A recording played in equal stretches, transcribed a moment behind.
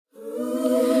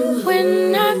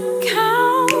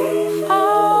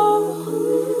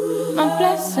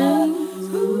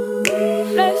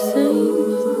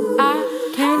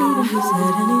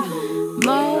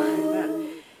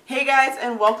guys,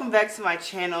 and welcome back to my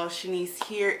channel. Shanice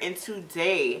here, and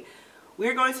today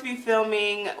we're going to be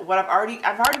filming what I've already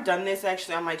done this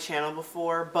actually on my channel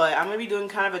before, but I'm going to be doing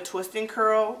kind of a twist and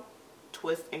curl,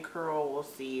 we'll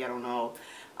see, I don't know.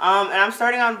 And I'm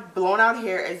starting on blown out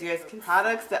hair, as you guys can.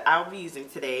 Products that I'll be using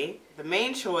today, the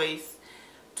main choice,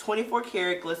 24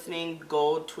 karat glistening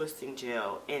gold twisting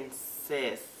gel. And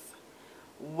sis,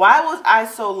 why was I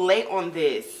so late on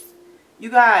this? You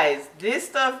guys, this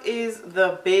stuff is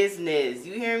the business.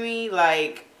 You hear me?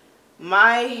 Like,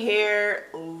 my hair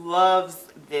loves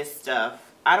this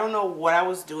stuff. I don't know what I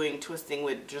was doing twisting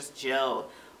with just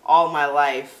gel all my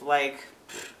life. Like,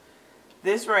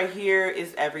 this right here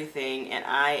is everything, and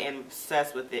I am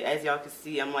obsessed with it. As y'all can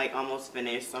see, I'm like almost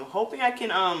finished. So I'm hoping I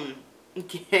can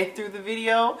get through the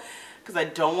video, because I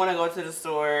don't want to go to the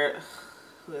store.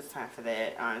 Who has time for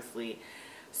that, honestly?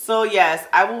 So yes,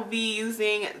 I will be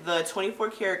using the 24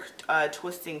 karat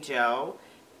twisting gel,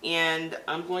 and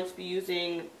I'm going to be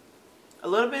using a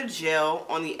little bit of gel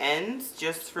on the ends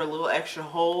just for a little extra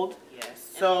hold.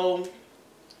 Yes. So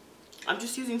I'm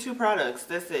just using two products.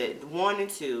 That's it. 1 and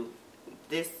 2.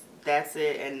 That's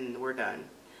it, and we're done.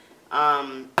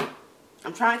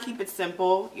 I'm trying to keep it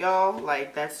simple, y'all.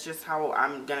 Like, that's just how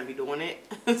I'm gonna be doing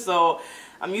it. So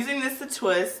I'm using this to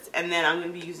twist, and then I'm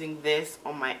gonna be using this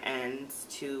on my ends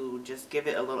to just give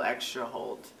it a little extra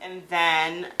hold. And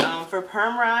then for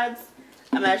perm rods,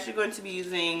 I'm actually going to be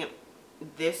using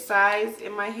this size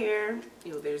in my hair.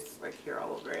 Ew, there's like hair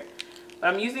all over it.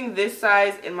 But I'm using this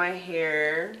size in my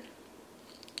hair.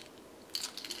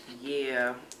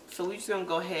 Yeah. So we're just gonna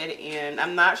go ahead, and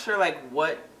I'm not sure like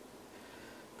what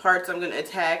parts I'm gonna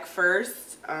attack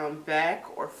first, back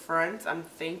or front. I'm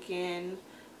thinking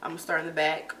I'm gonna start in the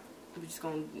back. We're just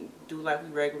gonna do like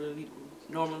we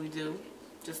normally do,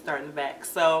 just start in the back.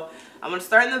 So I'm gonna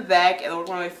start in the back and work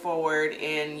my way forward,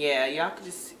 and yeah, y'all can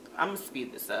just, I'm gonna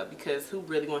speed this up because who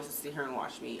really wants to sit here and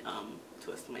watch me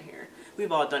twist my hair?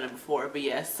 We've all done it before, but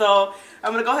yeah. So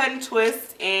I'm gonna go ahead and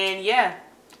twist, and yeah,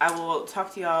 I will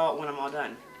talk to y'all when I'm all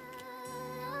done.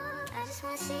 I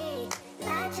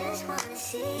just wanna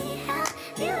see how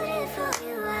beautiful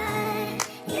you are.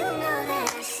 You know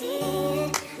that I see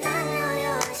it. I know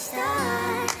you're a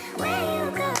star. Where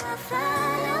you go, I'll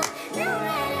follow, no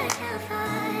matter how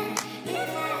far. If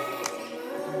I is a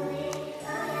movie,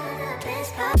 you're the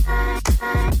best part.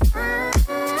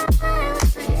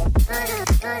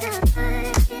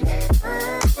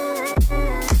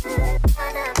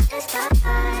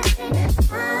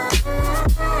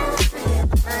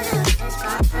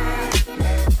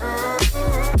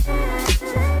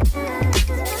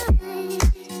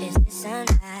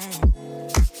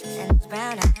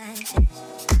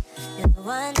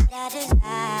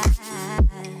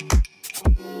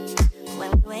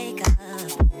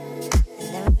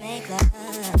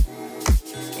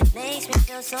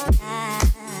 So nice.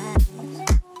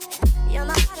 You're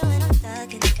my water when I'm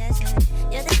stuck in the desert.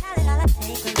 You're the talent all I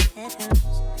take from the heavens.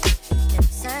 You're the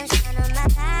sunshine of my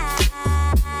life.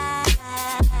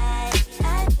 I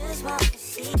just want to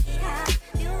see how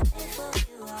beautiful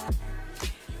you are.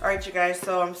 Alright, you guys,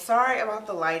 so I'm sorry about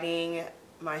the lighting.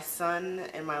 My sun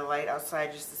and my light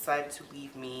outside just decided to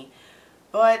leave me.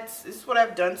 But this is what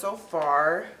I've done so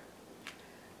far.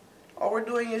 All we're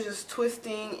doing is just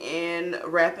twisting and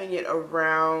wrapping it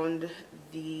around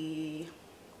the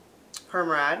perm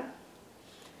rod.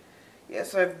 Yeah,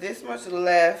 so I have this much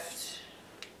left.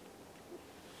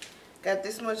 Got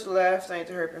this much left. I need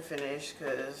to hurry up and finish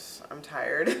because I'm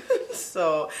tired.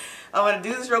 So I'm going to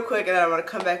do this real quick, and then I'm going to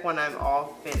come back when I'm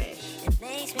all finished. It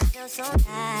makes me feel so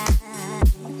nice.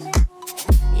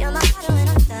 You're my water when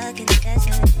I'm stuck in the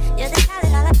desert. You're the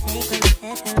talent all I take from the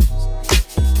heavens.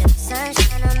 You're the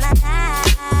sunshine of my life.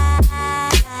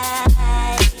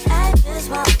 I just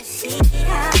want to see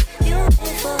how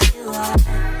beautiful you are.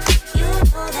 You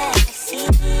know that I see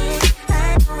it. I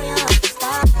know you're a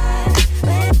star.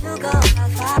 Where you go, I'll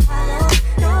follow,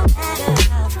 no matter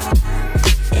how far.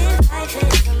 If life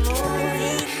is a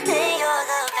movie, then you're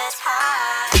the best part.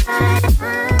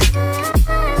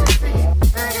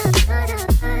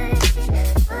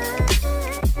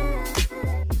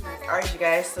 Alright, you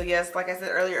guys, so yes, like I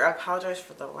said earlier, I apologize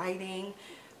for the lighting,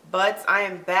 but I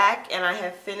am back and I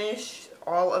have finished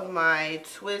all of my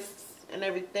twists and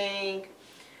everything.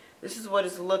 This is what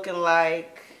it's looking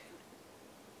like.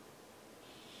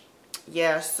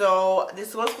 Yeah, so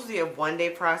this was supposed to be a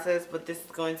 1-day process, but this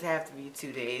is going to have to be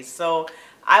 2 days. So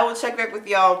I will check back with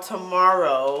y'all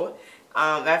tomorrow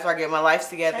after I get my life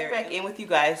together. Check back in with you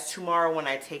guys tomorrow when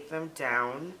I take them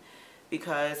down.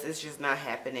 because it's just not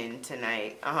happening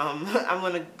tonight. I'm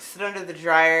gonna sit under the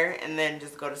dryer and then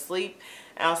just go to sleep,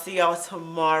 and I'll see y'all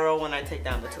tomorrow when I take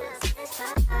down the twist.